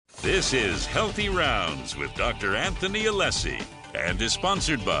This is Healthy Rounds with Dr. Anthony Alessi and is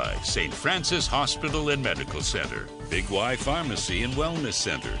sponsored by St. Francis Hospital and Medical Center, Big Y Pharmacy and Wellness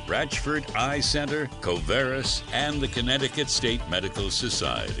Center, Bratchford Eye Center, Coveris, and the Connecticut State Medical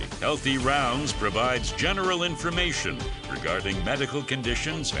Society. Healthy Rounds provides general information regarding medical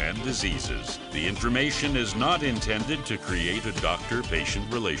conditions and diseases. The information is not intended to create a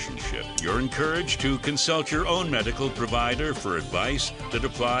doctor-patient relationship. You're encouraged to consult your own medical provider for advice that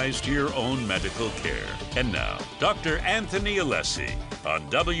applies to your own medical care. And now, Dr. Anthony Alessi on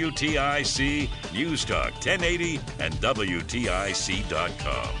WTIC News Talk 1080 and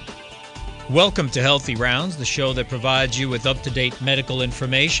WTIC.com. Welcome to Healthy Rounds, the show that provides you with up-to-date medical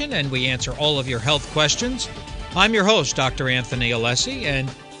information, and we answer all of your health questions. I'm your host, Dr. Anthony Alessi, and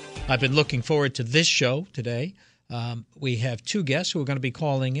I've been looking forward to this show today. We have two guests who are going to be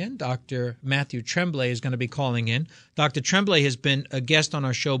calling in. Dr. Matthew Tremblay is going to be calling in. Dr. Tremblay has been a guest on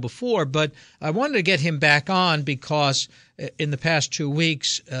our show before, but I wanted to get him back on because in the past 2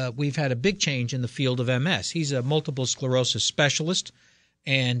 weeks, we've had a big change in the field of MS. He's a multiple sclerosis specialist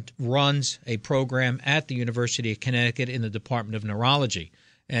and runs a program at the University of Connecticut in the Department of Neurology.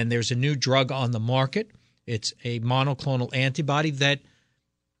 And there's a new drug on the market. It's a monoclonal antibody that,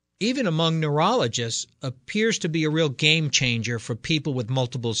 even among neurologists, appears to be a real game changer for people with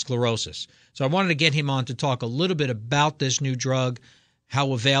multiple sclerosis. So I wanted to get him on to talk a little bit about this new drug,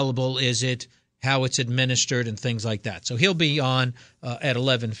 how available is it, how it's administered, and things like that. So he'll be on at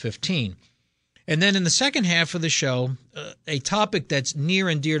 11:15. And then in the second half of the show, a topic that's near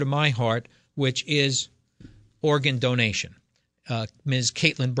and dear to my heart, which is organ donation. Ms.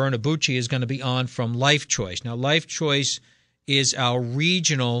 Caitlin Bernabucci is going to be on from Life Choice. Now, Life Choice is our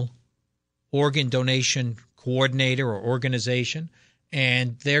regional organ donation coordinator or organization,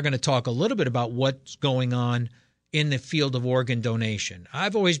 and they're going to talk a little bit about what's going on in the field of organ donation.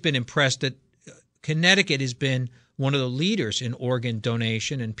 I've always been impressed that Connecticut has been one of the leaders in organ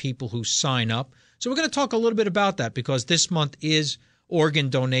donation and people who sign up. So we're going to talk a little bit about that because this month is Organ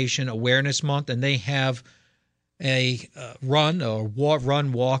Donation Awareness Month, and they have a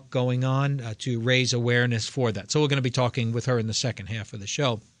walk going on to raise awareness for that. So we're going to be talking with her in the second half of the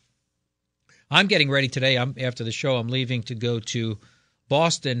show. I'm getting ready today. After the show, I'm leaving to go to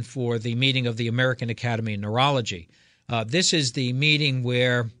Boston for the meeting of the American Academy of Neurology. This is the meeting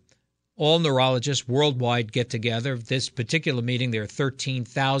where all neurologists worldwide get together. This particular meeting, there are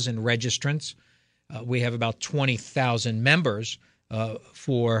 13,000 registrants. We have about 20,000 members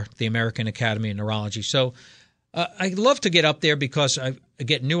for the American Academy of Neurology. So I love to get up there because I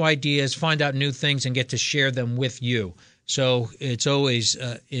get new ideas, find out new things, and get to share them with you. So it's always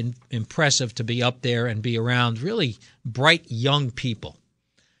impressive to be up there and be around really bright young people.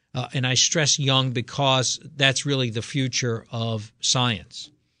 And I stress young because that's really the future of science.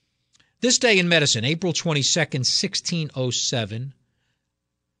 This day in medicine, April 22nd, 1607,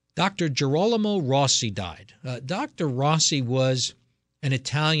 Dr. Girolamo Rossi died. Dr. Rossi was an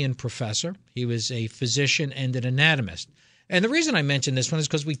Italian professor. He was a physician and an anatomist. And the reason I mention this one is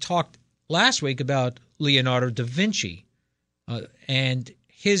because we talked last week about Leonardo da Vinci and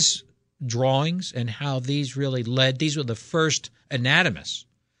his drawings and how these really led. These were the first anatomists.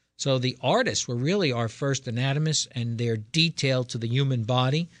 So the artists were really our first anatomists, and they're detailed to the human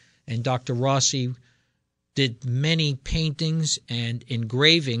body. And Dr. Rossi did many paintings and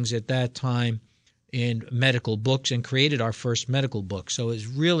engravings at that time in medical books and created our first medical book. So it's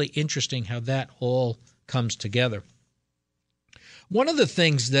really interesting how that all comes together. One of the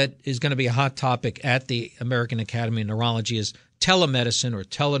things that is going to be a hot topic at the American Academy of Neurology is telemedicine or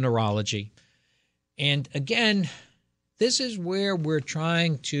teleneurology. And again, this is where we're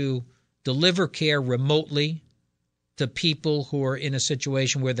trying to deliver care remotely to people who are in a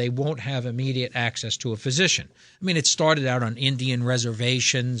situation where they won't have immediate access to a physician. I mean, it started out on Indian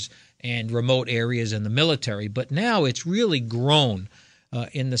reservations and remote areas in the military, but now it's really grown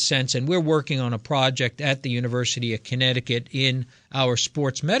in the sense, and we're working on a project at the University of Connecticut in our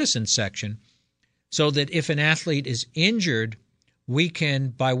sports medicine section so that if an athlete is injured, we can,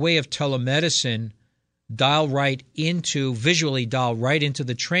 by way of telemedicine, visually dial right into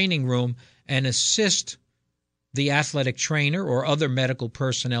the training room and assist the athletic trainer or other medical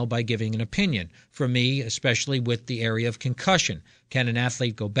personnel by giving an opinion. For me, especially with the area of concussion. Can an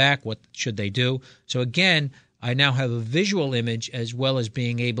athlete go back? What should they do? So again, I now have a visual image as well as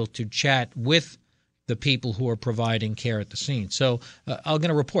being able to chat with the people who are providing care at the scene. So I'm going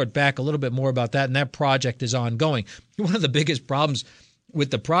to report back a little bit more about that, and that project is ongoing. One of the biggest problems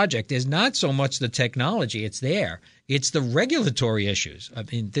with the project is not so much the technology. It's there. It's the regulatory issues. I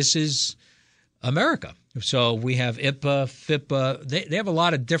mean, this is America. So we have IPA, FIPA. They have a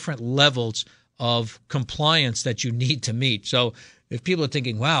lot of different levels of compliance that you need to meet. So if people are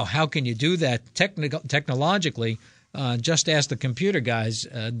thinking, wow, how can you do that technologically? Just ask the computer guys,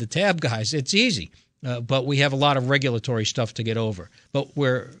 the tab guys. It's easy. But we have a lot of regulatory stuff to get over. But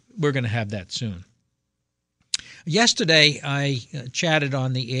we're going to have that soon. Yesterday, I chatted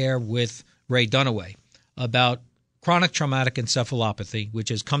on the air with Ray Dunaway about chronic traumatic encephalopathy, which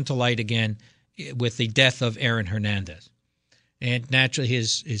has come to light again with the death of Aaron Hernandez. And naturally,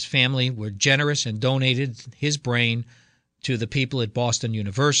 his family were generous and donated his brain to the people at Boston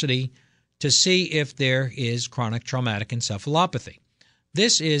University to see if there is chronic traumatic encephalopathy.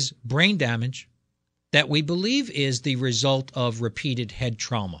 This is brain damage that we believe is the result of repeated head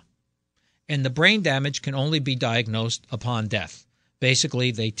trauma. And the brain damage can only be diagnosed upon death.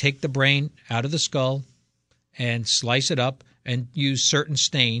 Basically, they take the brain out of the skull and slice it up and use certain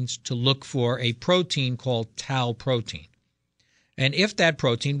stains to look for a protein called tau protein. And if that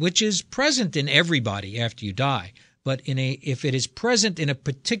protein, which is present in everybody after you die, but if it is present in a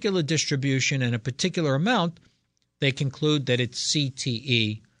particular distribution and a particular amount, they conclude that it's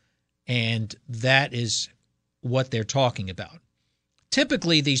CTE, and that is what they're talking about.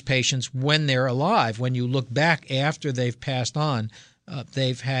 Typically, these patients, when they're alive, when you look back after they've passed on,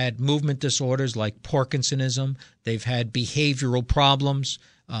 they've had movement disorders like Parkinsonism, they've had behavioral problems,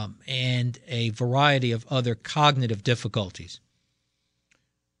 and a variety of other cognitive difficulties.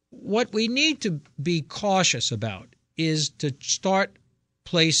 What we need to be cautious about is to start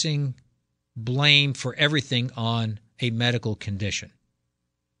placing blame for everything on a medical condition.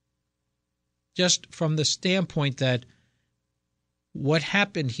 Just from the standpoint that what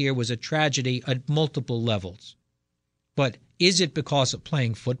happened here was a tragedy at multiple levels. But is it because of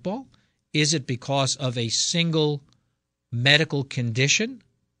playing football? Is it because of a single medical condition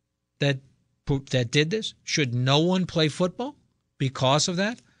that did this? Should no one play football because of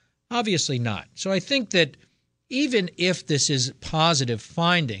that? Obviously not. So I think that even if this is a positive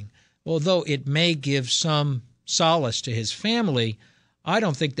finding, although it may give some solace to his family, I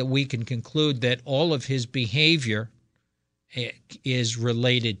don't think that we can conclude that all of his behavior is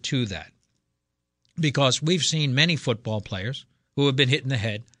related to that. Because we've seen many football players who have been hit in the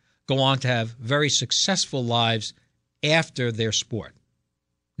head go on to have very successful lives after their sport.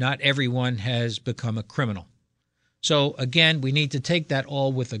 Not everyone has become a criminal. So, again, we need to take that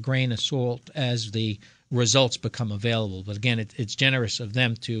all with a grain of salt as the results become available. But, again, it's generous of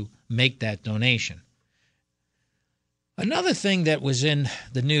them to make that donation. Another thing that was in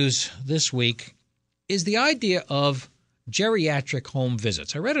the news this week is the idea of geriatric home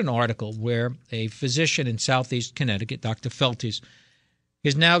visits. I read an article where a physician in southeast Connecticut, Dr. Feltes,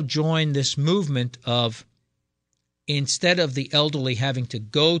 has now joined this movement of, instead of the elderly having to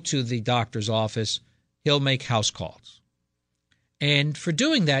go to the doctor's office, he'll make house calls. And for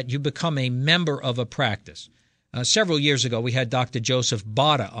doing that, you become a member of a practice. Several years ago, we had Dr. Joseph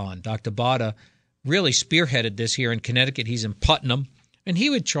Bada on. Dr. Bada really spearheaded this here in Connecticut. He's in Putnam, and he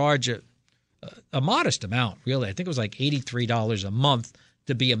would charge a modest amount, really. I think it was like $83 a month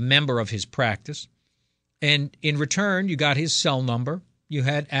to be a member of his practice. And in return, you got his cell number. You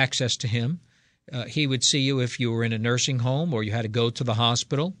had access to him. He would see you if you were in a nursing home or you had to go to the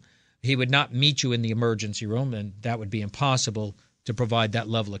hospital. He would not meet you in the emergency room, and that would be impossible to provide that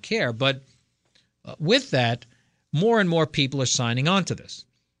level of care. But with that, more and more people are signing on to this.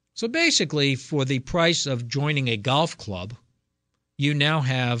 So basically, for the price of joining a golf club, you now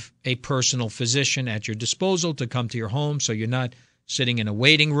have a personal physician at your disposal to come to your home, so you're not sitting in a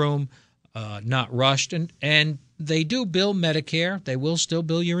waiting room, not rushed. And they do bill Medicare. They will still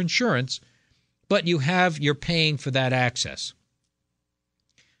bill your insurance, but you're paying for that access.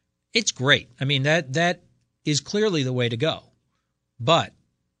 It's great. I mean, that is clearly the way to go. But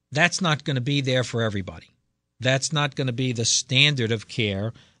that's not going to be there for everybody. That's not going to be the standard of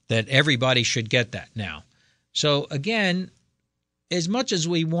care that everybody should get that now. So, again, as much as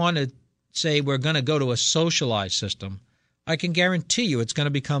we want to say we're going to go to a socialized system, I can guarantee you it's going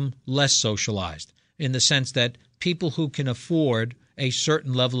to become less socialized in the sense that people who can afford a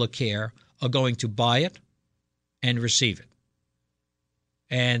certain level of care are going to buy it and receive it.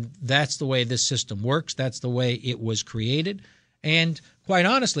 And that's the way this system works. That's the way it was created. And quite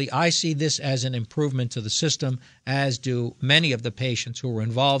honestly, I see this as an improvement to the system, as do many of the patients who were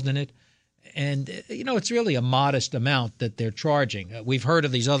involved in it. And, it's really a modest amount that they're charging. We've heard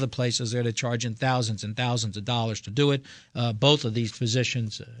of these other places that are charging thousands and thousands of dollars to do it. Both of these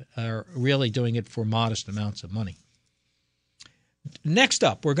physicians are really doing it for modest amounts of money. Next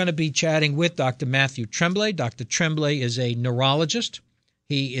up, we're going to be chatting with Dr. Matthew Tremblay. Dr. Tremblay is a neurologist.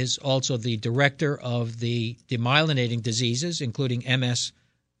 He is also the director of the demyelinating diseases, including MS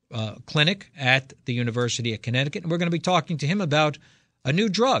clinic at the University of Connecticut. And we're going to be talking to him about a new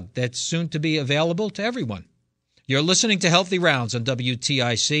drug that's soon to be available to everyone. You're listening to Healthy Rounds on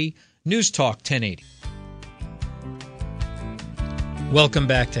WTIC News Talk 1080. Welcome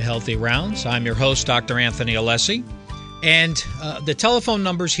back to Healthy Rounds. I'm your host, Dr. Anthony Alessi. And the telephone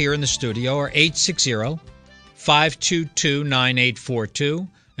numbers here in the studio are 860-522-9842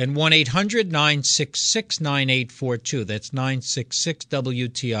 and 1-800-966-9842. That's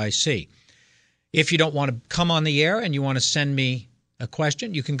 966-WTIC. If you don't want to come on the air and you want to send me a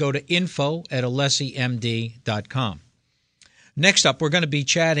question, you can go to info@alessimd.com. Next up, we're going to be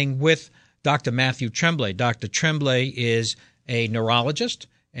chatting with Dr. Matthew Tremblay. Dr. Tremblay is a neurologist,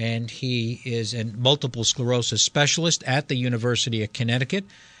 and he is a multiple sclerosis specialist at the University of Connecticut.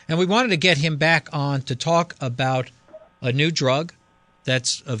 And we wanted to get him back on to talk about a new drug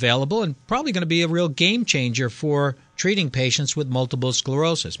that's available and probably going to be a real game changer for treating patients with multiple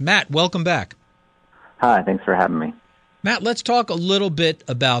sclerosis. Matt, welcome back. Hi, thanks for having me. Matt, let's talk a little bit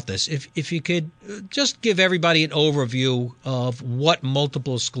about this. If you could just give everybody an overview of what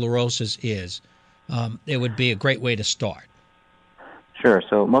multiple sclerosis is, it would be a great way to start. Sure.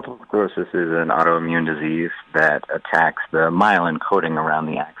 So multiple sclerosis is an autoimmune disease that attacks the myelin coating around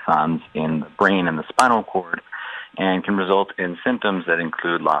the axons in the brain and the spinal cord and can result in symptoms that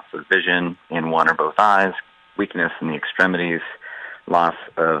include loss of vision in one or both eyes, weakness in the extremities, loss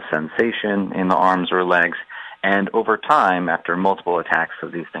of sensation in the arms or legs, and over time, after multiple attacks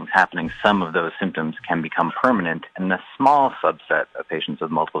of these things happening, some of those symptoms can become permanent. And in a small subset of patients with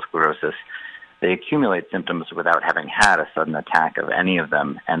multiple sclerosis, they accumulate symptoms without having had a sudden attack of any of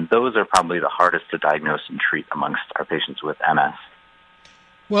them, and those are probably the hardest to diagnose and treat amongst our patients with MS.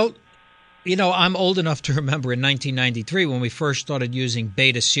 Well, you know, I'm old enough to remember in 1993 when we first started using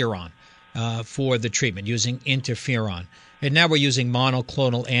beta-seron for the treatment, using interferon, and now we're using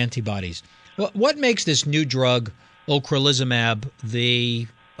monoclonal antibodies. What makes this new drug, ocrelizumab,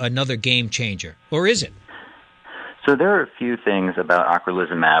 another game changer, or is it? So there are a few things about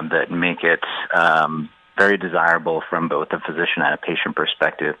ocrelizumab that make it very desirable from both a physician and a patient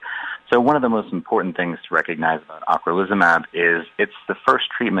perspective. So one of the most important things to recognize about ocrelizumab is it's the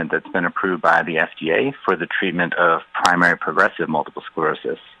first treatment that's been approved by the FDA for the treatment of primary progressive multiple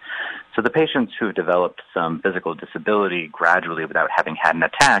sclerosis. So the patients who have developed some physical disability gradually without having had an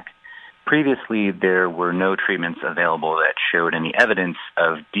attack, previously there were no treatments available that showed any evidence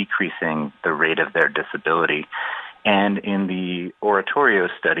of decreasing the rate of their disability. And in the Oratorio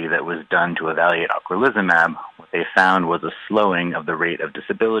study that was done to evaluate ocrelizumab, what they found was a slowing of the rate of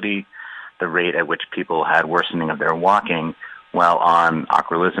disability, the rate at which people had worsening of their walking while on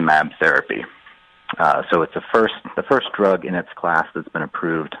ocrelizumab therapy. So it's the first drug in its class that's been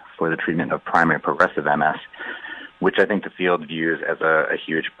approved for the treatment of primary progressive MS, which I think the field views as a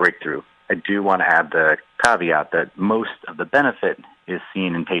huge breakthrough. I do want to add the caveat that most of the benefit is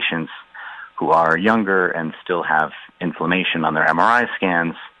seen in patients who are younger and still have inflammation on their MRI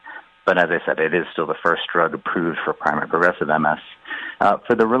scans. But as I said, it is still the first drug approved for primary progressive MS.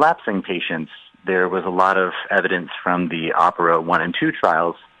 For the relapsing patients, there was a lot of evidence from the OPERA 1 and 2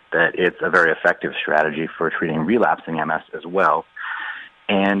 trials that it's a very effective strategy for treating relapsing MS as well.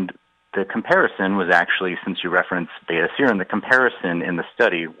 And the comparison was actually, since you referenced beta-seron, the comparison in the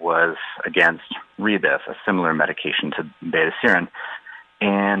study was against Rebif, a similar medication to beta-seron.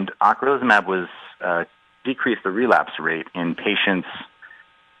 And ocrelizumab was decreased the relapse rate in patients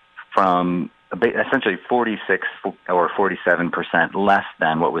from essentially 46 or 47% less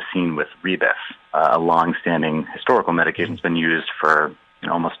than what was seen with Rebif, a long-standing historical medication that's been used for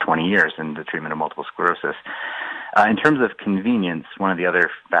almost 20 years in the treatment of multiple sclerosis. In terms of convenience, one of the other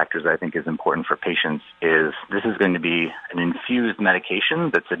factors I think is important for patients is this is going to be an infused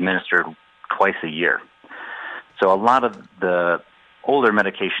medication that's administered twice a year. So a lot of the older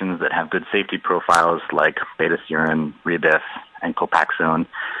medications that have good safety profiles like beta-seron, Rebif, and Copaxone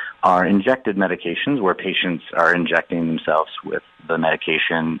are injected medications where patients are injecting themselves with the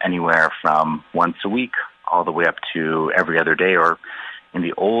medication anywhere from once a week all the way up to every other day, or in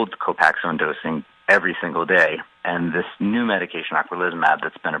the old Copaxone dosing, every single day. And this new medication, ocrelizumab,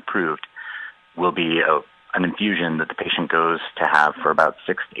 that's been approved, will be an infusion that the patient goes to have for about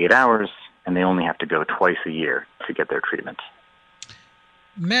 6 to 8 hours, and they only have to go twice a year to get their treatment.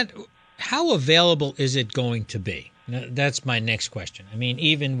 Matt, how available is it going to be? Now, that's my next question. I mean,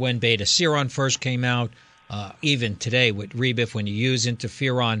 even when beta-seron first came out, even today with Rebif, when you use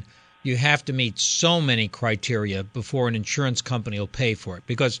interferon, you have to meet so many criteria before an insurance company will pay for it,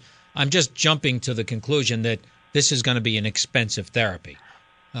 because I'm just jumping to the conclusion that this is going to be an expensive therapy.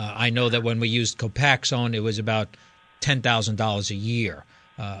 I know that when we used Copaxone, it was about $10,000 a year.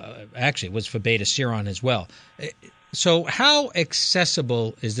 Actually, it was for Betaseron as well. So how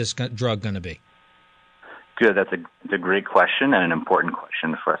accessible is this drug going to be? Good. That's a great question and an important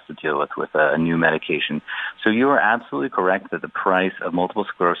question for us to deal with a new medication. So you are absolutely correct that the price of multiple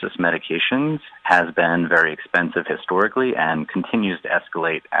sclerosis medications has been very expensive historically and continues to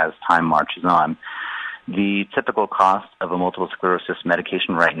escalate as time marches on. The typical cost of a multiple sclerosis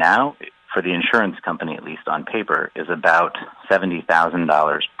medication right now, for the insurance company at least on paper, is about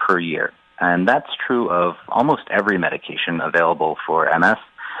 $70,000 per year. And that's true of almost every medication available for MS,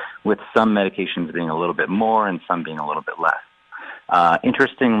 with some medications being a little bit more and some being a little bit less.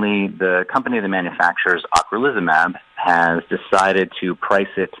 Interestingly, the company that manufactures ocrelizumab has decided to price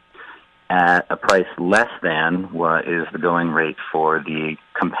it at a price less than what is the going rate for the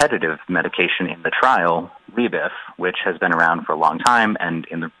competitive medication in the trial, Rebif, which has been around for a long time and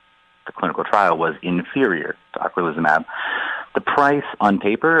in the clinical trial was inferior to ocrelizumab. The price on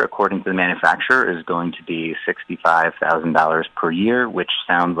paper, according to the manufacturer, is going to be $65,000 per year, which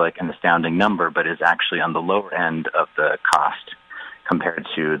sounds like an astounding number, but is actually on the lower end of the cost compared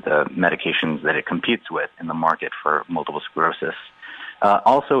to the medications that it competes with in the market for multiple sclerosis.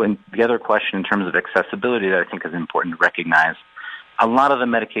 Also, in the other question in terms of accessibility that I think is important to recognize, a lot of the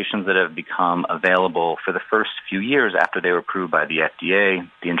medications that have become available for the first few years after they were approved by the FDA,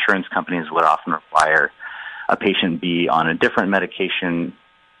 the insurance companies would often require a patient be on a different medication,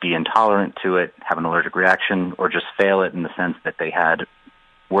 be intolerant to it, have an allergic reaction, or just fail it in the sense that they had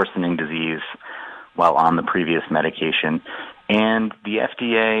worsening disease while on the previous medication. And the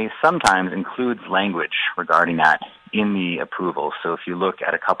FDA sometimes includes language regarding that in the approval. So if you look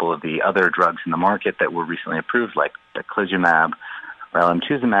at a couple of the other drugs in the market that were recently approved, like teclistamab or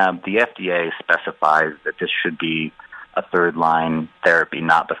alemtuzumab, the FDA specifies that this should be a third-line therapy,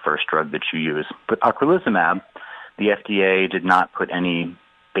 not the first drug that you use. But ocrelizumab, the FDA did not put any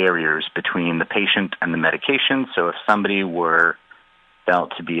barriers between the patient and the medication. So if somebody were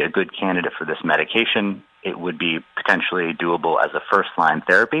felt to be a good candidate for this medication, it would be potentially doable as a first-line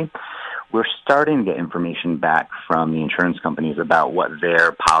therapy. We're starting to get information back from the insurance companies about what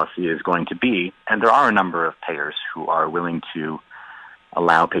their policy is going to be, and there are a number of payers who are willing to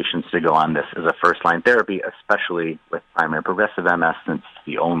allow patients to go on this as a first-line therapy, especially with primary progressive MS, since it's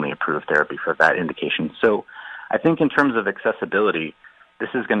the only approved therapy for that indication. So I think in terms of accessibility, this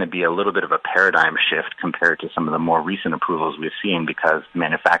is going to be a little bit of a paradigm shift compared to some of the more recent approvals we've seen because the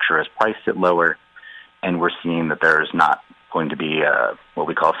manufacturer has priced it lower, and we're seeing that there's not going to be what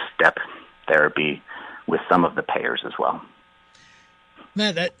we call step therapy with some of the payers as well.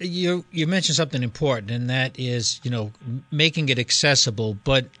 Matt, you mentioned something important, and that is, making it accessible.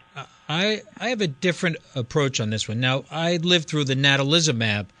 But I have a different approach on this one. Now, I lived through the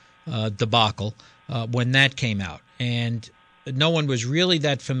natalizumab debacle when that came out, and no one was really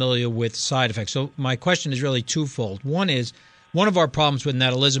that familiar with side effects. So my question is really twofold. One is, one of our problems with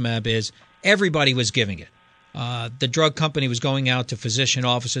natalizumab is everybody was giving it. The drug company was going out to physician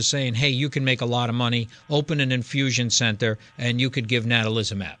offices saying, hey, you can make a lot of money, open an infusion center, and you could give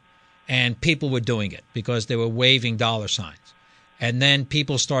natalizumab. And people were doing it because they were waving dollar signs. And then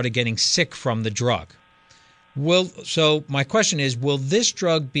people started getting sick from the drug. So my question is, will this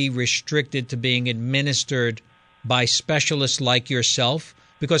drug be restricted to being administered by specialists like yourself?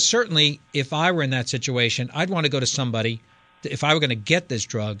 Because certainly if I were in that situation, I'd want to go to somebody, if I were going to get this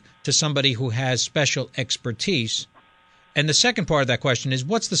drug, to somebody who has special expertise. And the second part of that question is,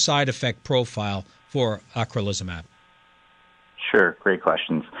 what's the side effect profile for ocrelizumab? Sure, great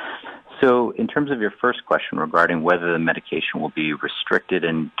questions. So in terms of your first question regarding whether the medication will be restricted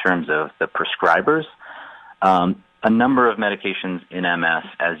in terms of the prescribers, a number of medications in MS,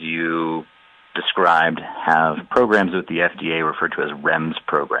 as you described, have programs with the FDA referred to as REMS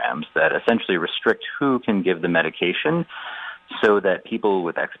programs that essentially restrict who can give the medication so that people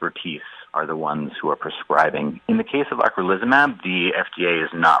with expertise are the ones who are prescribing. In the case of ocrelizumab, the FDA is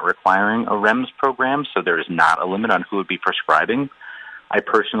not requiring a REMS program, so there is not a limit on who would be prescribing. I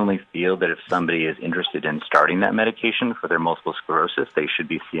personally feel that if somebody is interested in starting that medication for their multiple sclerosis, they should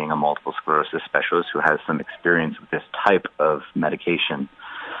be seeing a multiple sclerosis specialist who has some experience with this type of medication.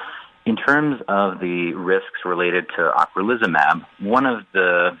 In terms of the risks related to ocrelizumab, one of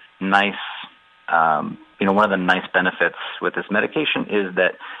the nice benefits with this medication is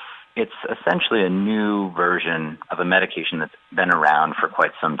that it's essentially a new version of a medication that's been around for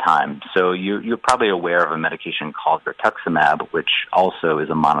quite some time. So you're probably aware of a medication called rituximab, which also is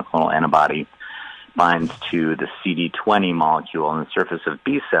a monoclonal antibody, binds to the CD20 molecule on the surface of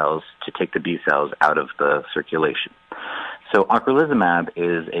B cells to take the B cells out of the circulation. So ocrelizumab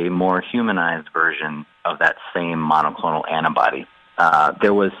is a more humanized version of that same monoclonal antibody.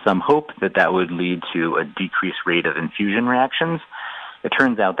 There was some hope that that would lead to a decreased rate of infusion reactions. It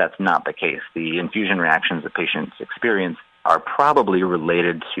turns out that's not the case. The infusion reactions that patients experience are probably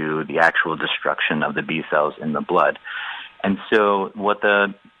related to the actual destruction of the B cells in the blood. And so what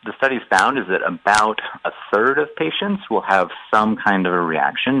the studies found is that about a third of patients will have some kind of a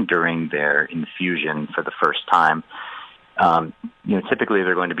reaction during their infusion for the first time. Typically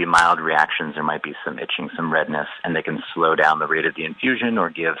they're going to be mild reactions. There might be some itching, some redness, and they can slow down the rate of the infusion or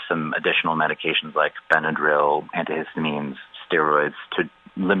give some additional medications like Benadryl, antihistamines, steroids to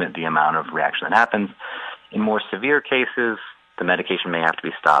limit the amount of reaction that happens. In more severe cases, the medication may have to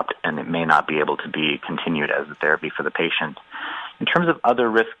be stopped and it may not be able to be continued as a therapy for the patient. In terms of other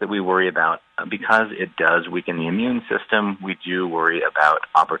risks that we worry about, because it does weaken the immune system, we do worry about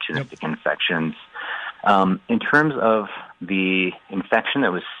opportunistic infections. In terms of the infection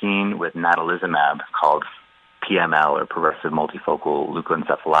that was seen with natalizumab called PML, or progressive multifocal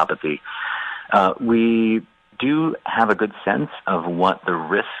leukoencephalopathy, we do have a good sense of what the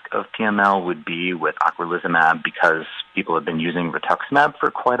risk of PML would be with ocrelizumab because people have been using rituximab for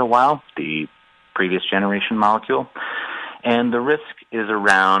quite a while, the previous generation molecule. And the risk is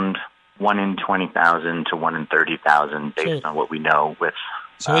around 1 in 20,000 to 1 in 30,000 based on what we know with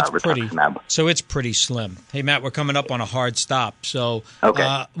rituximab. So it's pretty slim. Hey, Matt, we're coming up on a hard stop. So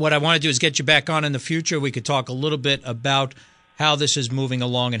okay. What I want to do is get you back on in the future. We could talk a little bit about how this is moving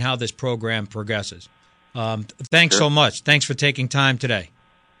along and how this program progresses. Thanks so much. Thanks for taking time today.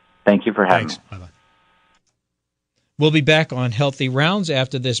 Thank you for having me. Bye-bye. We'll be back on Healthy Rounds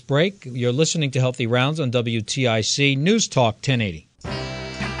after this break. You're listening to Healthy Rounds on WTIC News Talk 1080.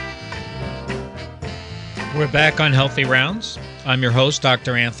 We're back on Healthy Rounds. I'm your host,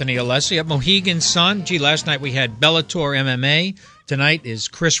 Dr. Anthony Alessi at Mohegan Sun. Last night we had Bellator MMA. Tonight is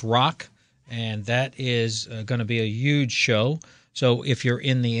Chris Rock, and that is going to be a huge show. So if you're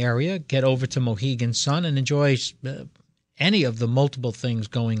in the area, get over to Mohegan Sun and enjoy any of the multiple things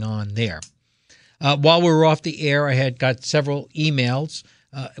going on there. While we were off the air, I had got several emails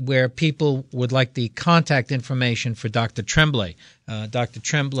where people would like the contact information for Dr. Tremblay. Dr.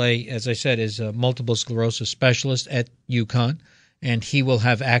 Tremblay, as I said, is a multiple sclerosis specialist at UConn, and he will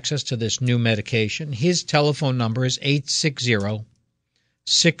have access to this new medication. His telephone number is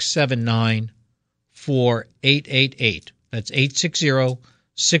 860-679-4888. That's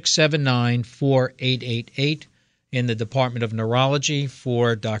 860-679-4888 in the Department of Neurology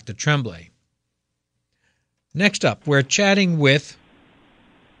for Dr. Tremblay. Next up, we're chatting with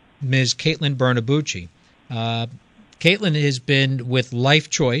Ms. Caitlin Bernabucci. Caitlin has been with Life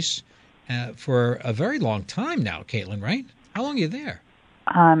Choice for a very long time now, Caitlin, right? How long are you there?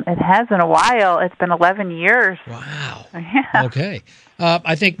 It has been a while. It's been 11 years. Wow. Yeah. Okay.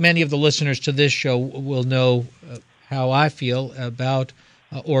 I think many of the listeners to this show will know how I feel about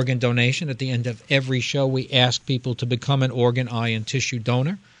organ donation. At the end of every show, we ask people to become an organ, eye, and tissue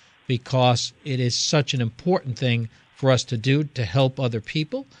donor because it is such an important thing for us to do to help other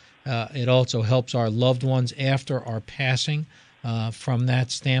people. It also helps our loved ones after our passing from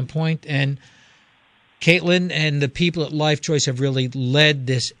that standpoint. And Caitlin and the people at Life Choice have really led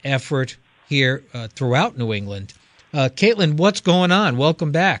this effort here throughout New England. Caitlin, what's going on?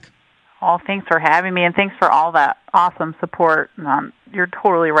 Welcome back. Oh, thanks for having me, and thanks for all that awesome support. You're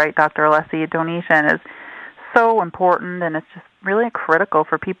totally right, Dr. Alessi. Donation is so important, and it's just really critical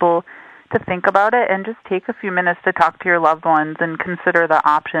for people to think about it and just take a few minutes to talk to your loved ones and consider the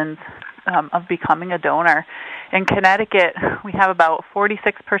options of becoming a donor. In Connecticut, we have about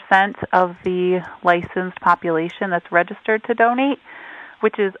 46% of the licensed population that's registered to donate,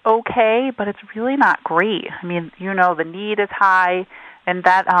 which is okay, but it's really not great. I mean, the need is high, and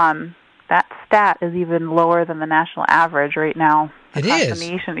that stat is even lower than the national average right now. It is?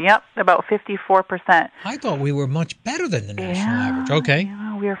 The nation. Yep, about 54%. I thought we were much better than the national average. Okay.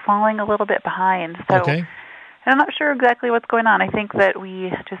 Yeah, we are falling a little bit behind. So, okay. And I'm not sure exactly what's going on. I think that we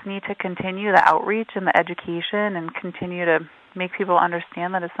just need to continue the outreach and the education and continue to make people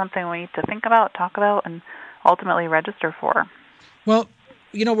understand that it's something we need to think about, talk about, and ultimately register for. Well,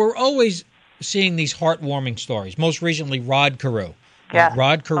 we're always seeing these heartwarming stories. Most recently, Rod Carew. Yes.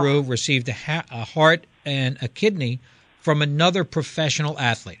 Rod Carew received a heart and a kidney from another professional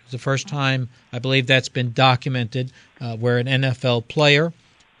athlete. It was the first time, I believe, that's been documented where an NFL player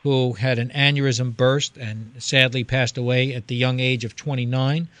who had an aneurysm burst and sadly passed away at the young age of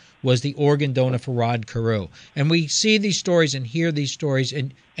 29 was the organ donor for Rod Carew. And we see these stories and hear these stories,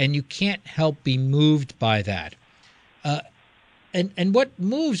 and you can't help be moved by that. And what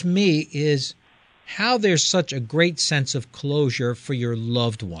moves me is how there's such a great sense of closure for your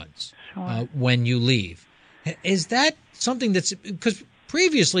loved ones when you leave. Is that something that's, because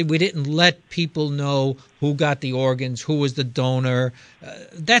previously we didn't let people know who got the organs, who was the donor.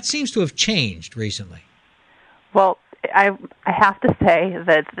 That seems to have changed recently. Well, I have to say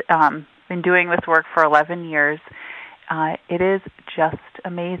that been doing this work for 11 years. It is just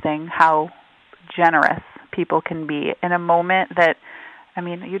amazing how generous people can be in a moment that, I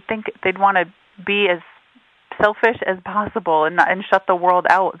mean, you'd think they'd want to be as selfish as possible and shut the world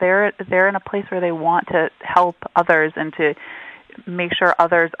out. They're in a place where they want to help others and to make sure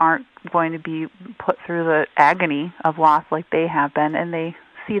others aren't going to be put through the agony of loss like they have been, and they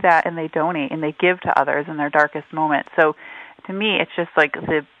see that and they donate and they give to others in their darkest moment. So to me, it's just like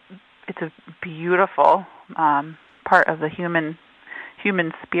it's a beautiful part of the human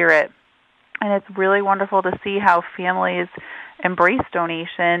spirit, and it's really wonderful to see how families embrace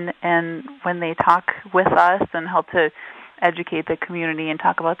donation, and when they talk with us and help to educate the community and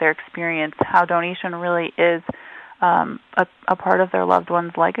talk about their experience, how donation really is a part of their loved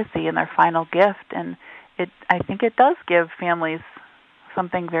one's legacy and their final gift. And I think it does give families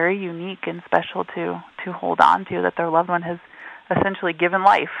something very unique and special to hold on to, that their loved one has essentially given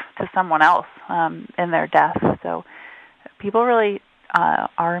life to someone else in their death. So people really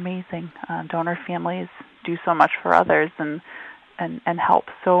are amazing. Donor families do so much for others and help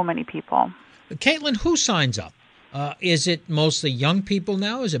so many people. Caitlin, who signs up? Is it mostly young people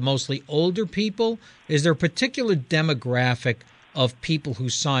now? Is it mostly older people? Is there a particular demographic of people who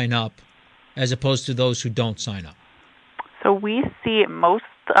sign up as opposed to those who don't sign up? So we see mostly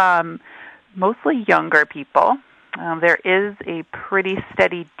younger people. There is a pretty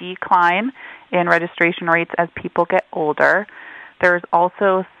steady decline in registration rates as people get older. There's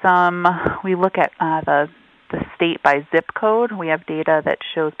also we look at the state by zip code. We have data that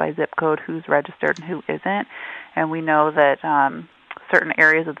shows by zip code who's registered and who isn't. And we know that certain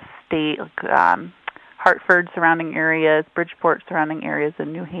areas of the state, like Hartford surrounding areas, Bridgeport surrounding areas,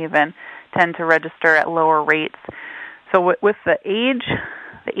 and New Haven tend to register at lower rates. So with the age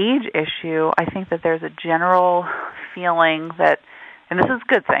issue, I think that there's a general feeling that, and this is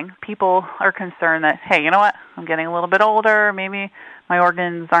a good thing, people are concerned that, hey, you know what, I'm getting a little bit older, maybe my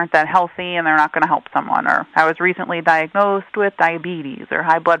organs aren't that healthy and they're not going to help someone, or I was recently diagnosed with diabetes or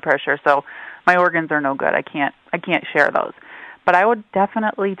high blood pressure, so my organs are no good, I can't share those. But I would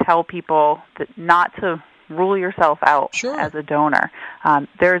definitely tell people that not to rule yourself out as a donor.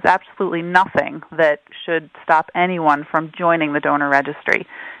 There's absolutely nothing that should stop anyone from joining the donor registry.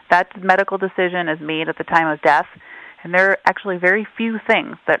 That medical decision is made at the time of death, and there are actually very few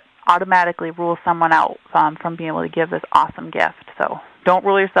things that automatically rule someone out from being able to give this awesome gift. So don't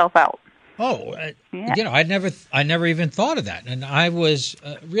rule yourself out. I never even thought of that, and I was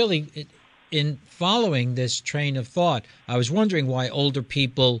really in following this train of thought. I was wondering why older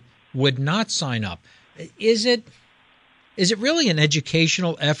people would not sign up. Is it really an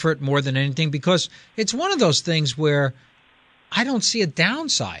educational effort more than anything? Because it's one of those things where I don't see a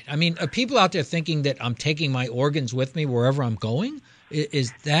downside. I mean, are people out there thinking that I'm taking my organs with me wherever I'm going?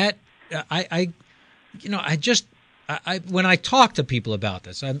 Is that when I talk to people about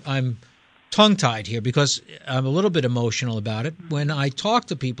this, I'm tongue-tied here because I'm a little bit emotional about it. When I talk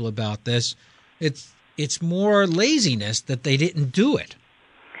to people about this, it's more laziness that they didn't do it.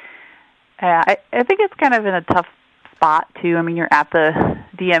 I think it's kind of in a tough spot too. I mean, you're at the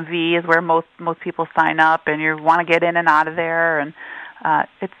DMV is where most people sign up, and you want to get in and out of there, and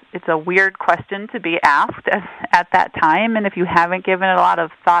it's a weird question to be asked at that time. And if you haven't given it a lot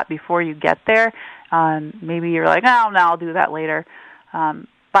of thought before you get there, maybe you're like, oh, no, I'll do that later.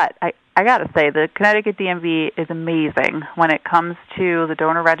 But I got to say, the Connecticut DMV is amazing when it comes to the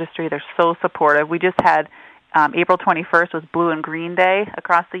donor registry. They're so supportive. We just had April 21st was Blue and Green Day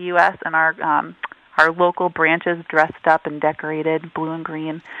across the U.S., and our local branches dressed up and decorated blue and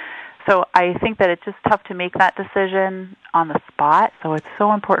green. So I think that it's just tough to make that decision on the spot. So it's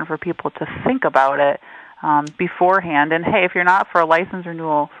so important for people to think about it beforehand. And, hey, if you're not for a license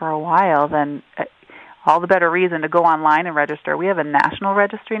renewal for a while, then all the better reason to go online and register. We have a national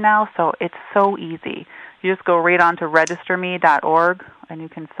registry now, so it's so easy. You just go right on to registerme.org, and you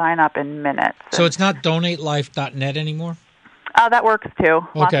can sign up in minutes. So it's not donatelife.net anymore? That works, too.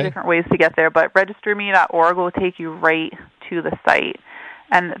 Lots of different ways to get there, but registerme.org will take you right to the site.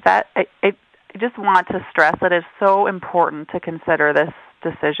 And that I just want to stress that it's so important to consider this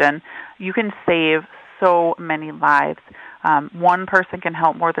decision. You can save so many lives. One person can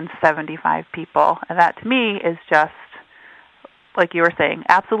help more than 75 people, and that, to me, is just, like you were saying,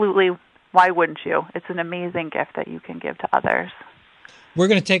 absolutely, why wouldn't you? It's an amazing gift that you can give to others. We're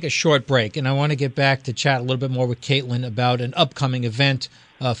going to take a short break, and I want to get back to chat a little bit more with Caitlin about an upcoming event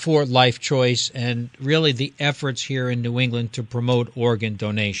for Life Choice and really the efforts here in New England to promote organ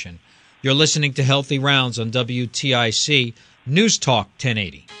donation. You're listening to Healthy Rounds on WTIC News Talk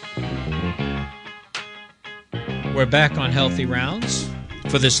 1080. We're back on Healthy Rounds.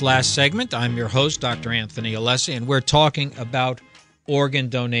 For this last segment, I'm your host, Dr. Anthony Alessi, and we're talking about organ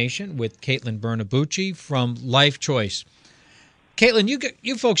donation with Caitlin Bernabucci from Life Choice. Caitlin,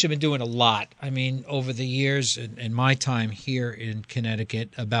 you folks have been doing a lot, over the years and my time here in Connecticut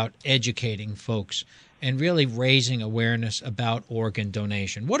about educating folks and really raising awareness about organ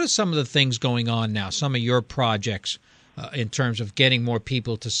donation. What are some of the things going on now, some of your projects in terms of getting more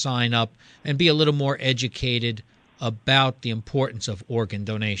people to sign up and be a little more educated about the importance of organ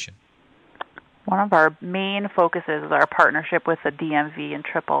donation? One of our main focuses is our partnership with the DMV and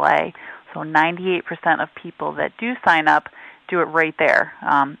AAA. So 98% of people that do sign up do it right there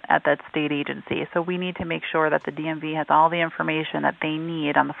at that state agency. So we need to make sure that the DMV has all the information that they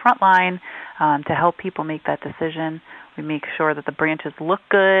need on the front line to help people make that decision. We make sure that the branches look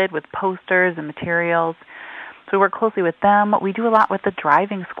good with posters and materials. So we work closely with them. We do a lot with the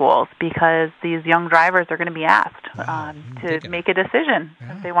driving schools because these young drivers are going to be asked to make a decision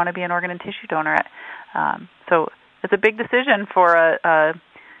if they want to be an organ and tissue donor. So it's a big decision for a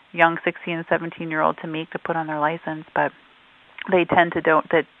young 16 and 17-year-old to make to put on their license, but they tend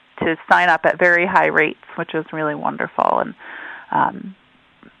to sign up at very high rates, which is really wonderful, and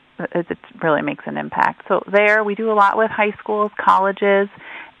it really makes an impact. So there, we do a lot with high schools, colleges,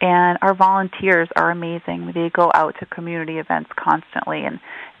 and our volunteers are amazing. They go out to community events constantly, and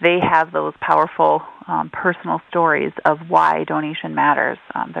they have those powerful personal stories of why donation matters,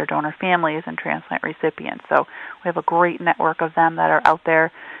 their donor families and transplant recipients. So we have a great network of them that are out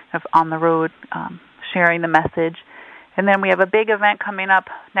there on the road sharing the message. And then we have a big event coming up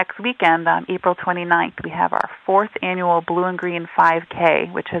next weekend on April 29th. We have our 4th annual Blue and Green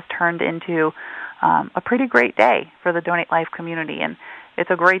 5K, which has turned into a pretty great day for the Donate Life community. And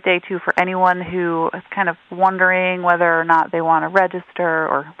it's a great day, too, for anyone who is kind of wondering whether or not they want to register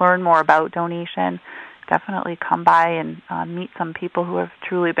or learn more about donation. Definitely come by and meet some people who have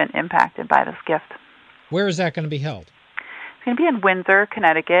truly been impacted by this gift. Where is that going to be held? It's going to be in Windsor,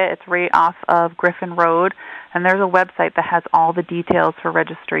 Connecticut. It's right off of Griffin Road, and there's a website that has all the details for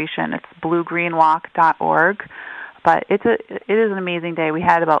registration. It's bluegreenwalk.org. But it is an amazing day. We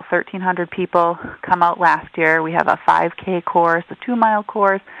had about 1,300 people come out last year. We have a 5K course, a 2-mile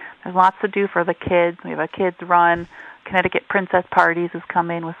course. There's lots to do for the kids. We have a kids run. Connecticut Princess Parties is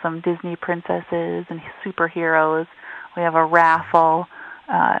coming with some Disney princesses and superheroes. We have a raffle.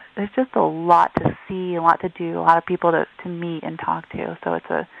 There's just a lot to see, a lot to do, a lot of people to meet and talk to. So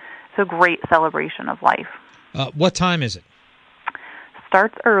it's a great celebration of life. What time is it?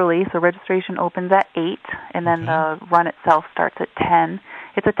 Starts early, so registration opens at 8, and then the run itself starts at 10.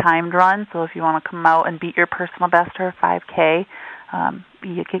 It's a timed run, so if you want to come out and beat your personal best for a 5K,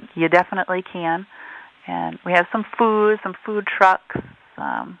 you definitely can. And we have some food trucks.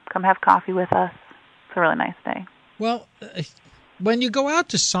 Come have coffee with us. It's a really nice day. Well, when you go out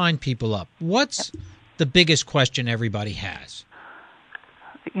to sign people up, what's the biggest question everybody has?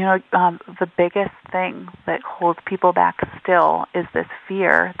 The biggest thing that holds people back still is this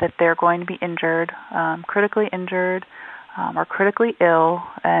fear that they're going to be injured, critically injured, or critically ill,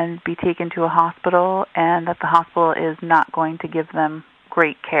 and be taken to a hospital, and that the hospital is not going to give them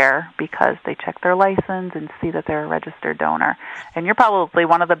great care because they check their license and see that they're a registered donor. And you're probably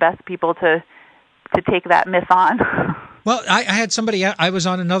one of the best people to take that myth on. Well, I had somebody, I was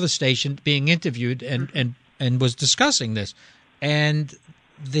on another station being interviewed and was discussing this, and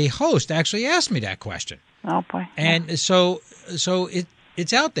the host actually asked me that question. Oh, boy. And so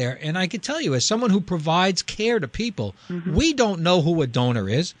it's out there, and I can tell you, as someone who provides care to people, we don't know who a donor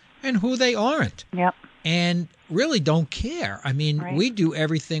is and who they aren't. Yep. And really don't care. We do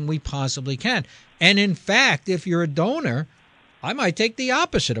everything we possibly can. And in fact, if you're a donor, I might take the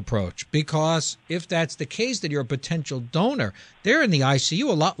opposite approach, because if that's the case that you're a potential donor, they're in the ICU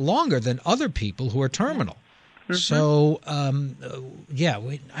a lot longer than other people who are terminal. So, I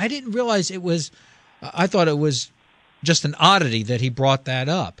didn't realize it was I thought it was just an oddity that he brought that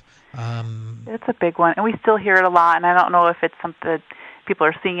up. It's a big one, and we still hear it a lot, and I don't know if it's something people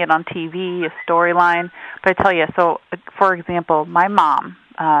are seeing it on TV, a storyline, but I tell you, so, for example, my mom,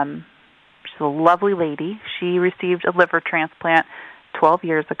 she's a lovely lady. She received a liver transplant 12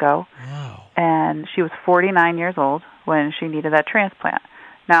 years ago, wow. And she was 49 years old when she needed that transplant.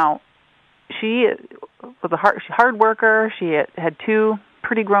 Now, she was a hard worker. She had 2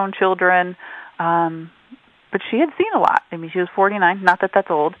 pretty grown children, but she had seen a lot. I mean, she was 49, not that that's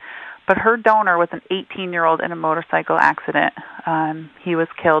old, but her donor was an 18-year-old in a motorcycle accident. He was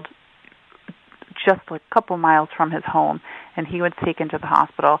killed just a couple miles from his home, and he was taken to the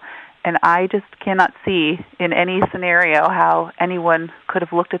hospital. And I just cannot see in any scenario how anyone could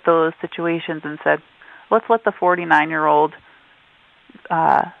have looked at those situations and said, let's let the 49-year-old,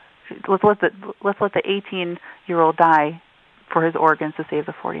 let's let the 18-year-old die for his organs to save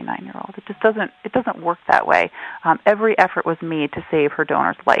the 49-year-old. It just doesn't work that way. Every effort was made to save her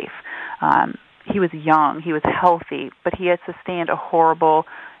donor's life. He was young, he was healthy, but he had sustained a horrible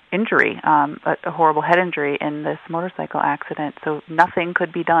injury, a horrible head injury in this motorcycle accident, so nothing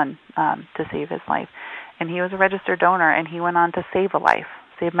could be done to save his life. And he was a registered donor, and he went on to save a life,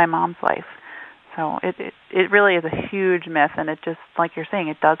 save my mom's life. So it really is a huge myth, and it just, like you're saying,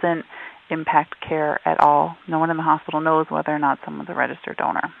 it doesn't impact care at all. No one in the hospital knows whether or not someone's a registered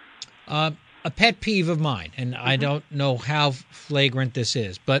donor. A pet peeve of mine, and I don't know how flagrant this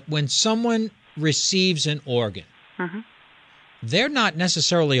is, but when someone receives an organ, they're not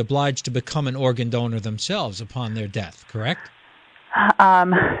necessarily obliged to become an organ donor themselves upon their death, correct?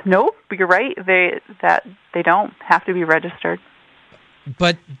 No, you're right. They don't have to be registered.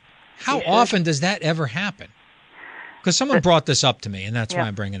 But how often does that ever happen? Because someone brought this up to me, and that's why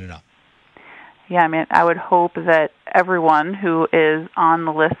I'm bringing it up. Yeah, I mean, I would hope that everyone who is on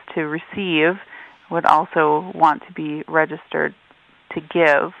the list to receive would also want to be registered to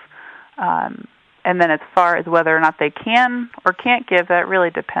give. And then as far as whether or not they can or can't give, that really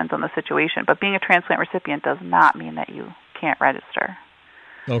depends on the situation. But being a transplant recipient does not mean that you can't register.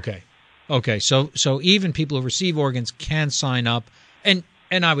 Okay. So even people who receive organs can sign up, and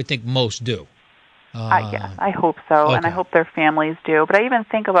I would think most do. Yes, I hope so, and I hope their families do. But I even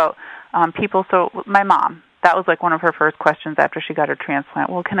think about people. So my mom, that was like one of her first questions after she got her transplant.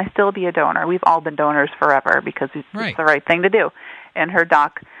 Well, can I still be a donor? We've all been donors forever because it's the right thing to do. And her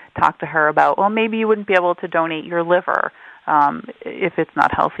doc talked to her about, well, maybe you wouldn't be able to donate your liver if it's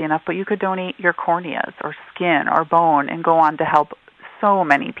not healthy enough, but you could donate your corneas or skin or bone and go on to help so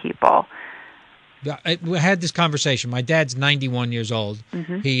many people. We had this conversation. My dad's 91 years old.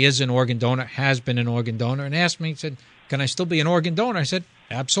 He is an organ donor, has been an organ donor, and asked me, he said, can I still be an organ donor? I said,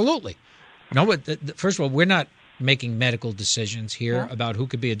 absolutely. No, but first of all, we're not making medical decisions here about who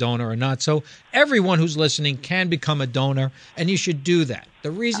could be a donor or not. So everyone who's listening can become a donor, and you should do that.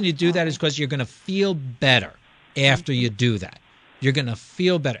 The reason you do that is because you're going to feel better after you do that. You're going to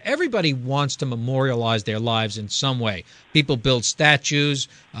feel better. Everybody wants to memorialize their lives in some way. People build statues.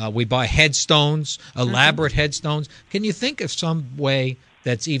 We buy headstones, elaborate headstones. Can you think of some way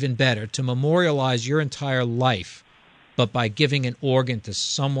that's even better to memorialize your entire life, but by giving an organ to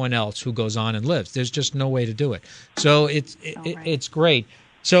someone else who goes on and lives? There's just no way to do it. So it's great.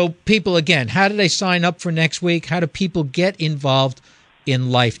 So people, again, how do they sign up for next week? How do people get involved in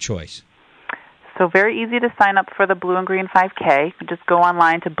Life Choice? So very easy to sign up for the Blue and Green 5K. Just go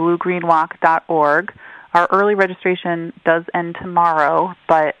online to bluegreenwalk.org. Our early registration does end tomorrow,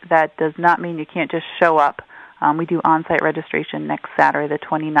 but that does not mean you can't just show up. We do on-site registration next Saturday, the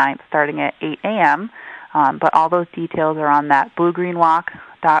 29th, starting at 8 a.m., but all those details are on that,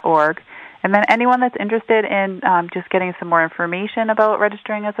 bluegreenwalk.org. And then anyone that's interested in just getting some more information about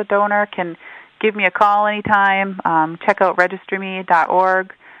registering as a donor can give me a call anytime. Check out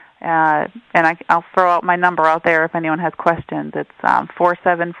registerme.org. And I'll throw out my number out there if anyone has questions. It's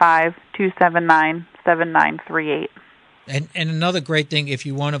 475-279-7938. And another great thing, if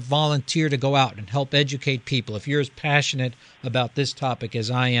you want to volunteer to go out and help educate people, if you're as passionate about this topic as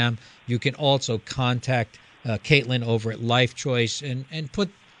I am, you can also contact Caitlin over at Life Choice and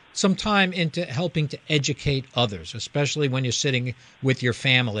put some time into helping to educate others, especially when you're sitting with your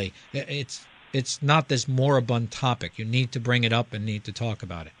family. It's not this moribund topic. You need to bring it up and need to talk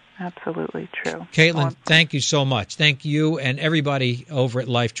about it. Absolutely true. Caitlin, thank you so much. Thank you and everybody over at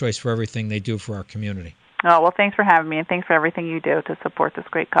Life Choice for everything they do for our community. Oh, well, thanks for having me, and thanks for everything you do to support this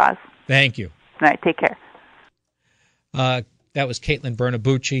great cause. Thank you. All right, take care. That was Caitlin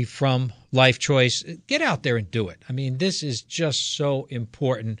Bernabucci from Life Choice. Get out there and do it. I mean, this is just so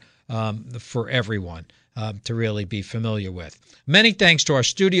important for everyone to really be familiar with. Many thanks to our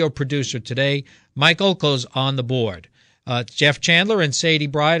studio producer today, Mike Olko's on the board. Jeff Chandler and Sadie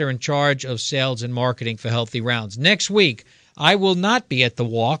Bride are in charge of sales and marketing for Healthy Rounds. Next week, I will not be at the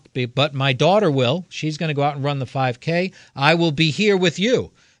walk, but my daughter will. She's going to go out and run the 5K. I will be here with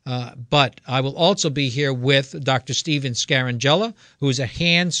you. But I will also be here with Dr. Steven Scarangella, who is a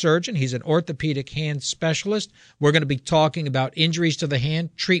hand surgeon. He's an orthopedic hand specialist. We're going to be talking about injuries to the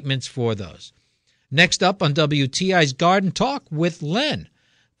hand, treatments for those. Next up on WTI's Garden Talk with Len.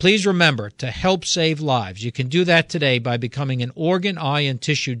 Please remember to help save lives. You can do that today by becoming an organ, eye, and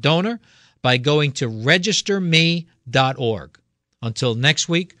tissue donor by going to registerme.org. Until next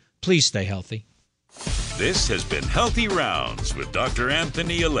week, please stay healthy. This has been Healthy Rounds with Dr.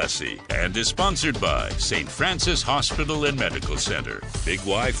 Anthony Alessi and is sponsored by St. Francis Hospital and Medical Center, Big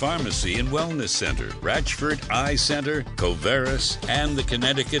Y Pharmacy and Wellness Center, Ratchford Eye Center, Coveris, and the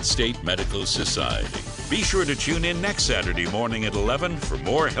Connecticut State Medical Society. Be sure to tune in next Saturday morning at 11 for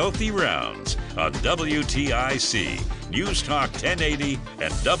more Healthy Rounds on WTIC, News Talk 1080,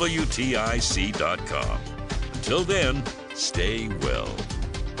 and WTIC.com. Until then, stay well.